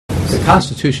The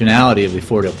constitutionality of the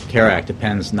Affordable Care Act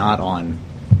depends not on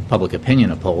public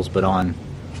opinion of polls, but on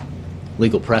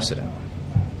legal precedent,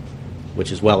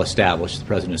 which is well established. The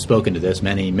President has spoken to this.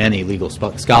 Many legal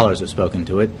scholars have spoken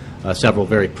to it. Several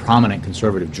very prominent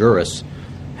conservative jurists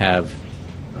have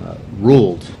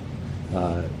ruled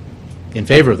in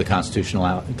favor of the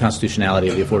constitutionality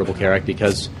of the Affordable Care Act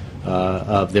because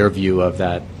of their view of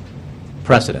that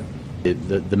precedent.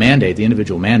 The mandate, the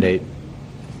individual mandate,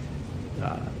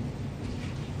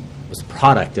 was the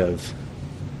product of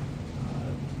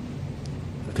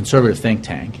a conservative think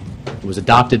tank. It was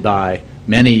adopted by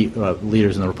many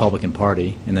leaders in the Republican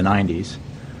Party in the 90s.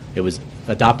 It was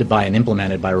adopted by and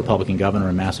implemented by a Republican governor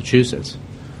in Massachusetts.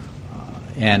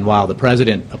 And while the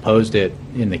President opposed it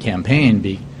in the campaign,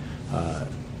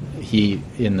 he,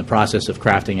 in the process of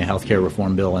crafting a health care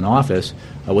reform bill in office,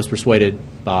 was persuaded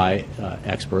by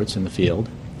experts in the field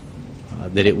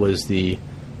that it was the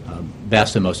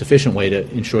best and most efficient way to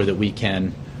ensure that we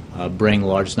can bring the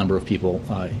largest number of people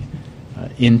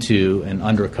into and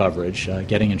under coverage,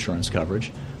 getting insurance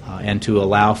coverage, and to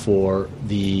allow for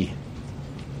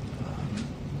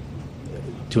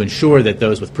to ensure that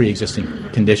those with pre-existing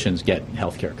conditions get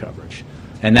health care coverage.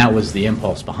 And that was the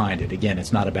impulse behind it. Again,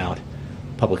 it's not about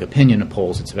public opinion of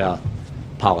polls, it's about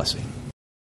policy.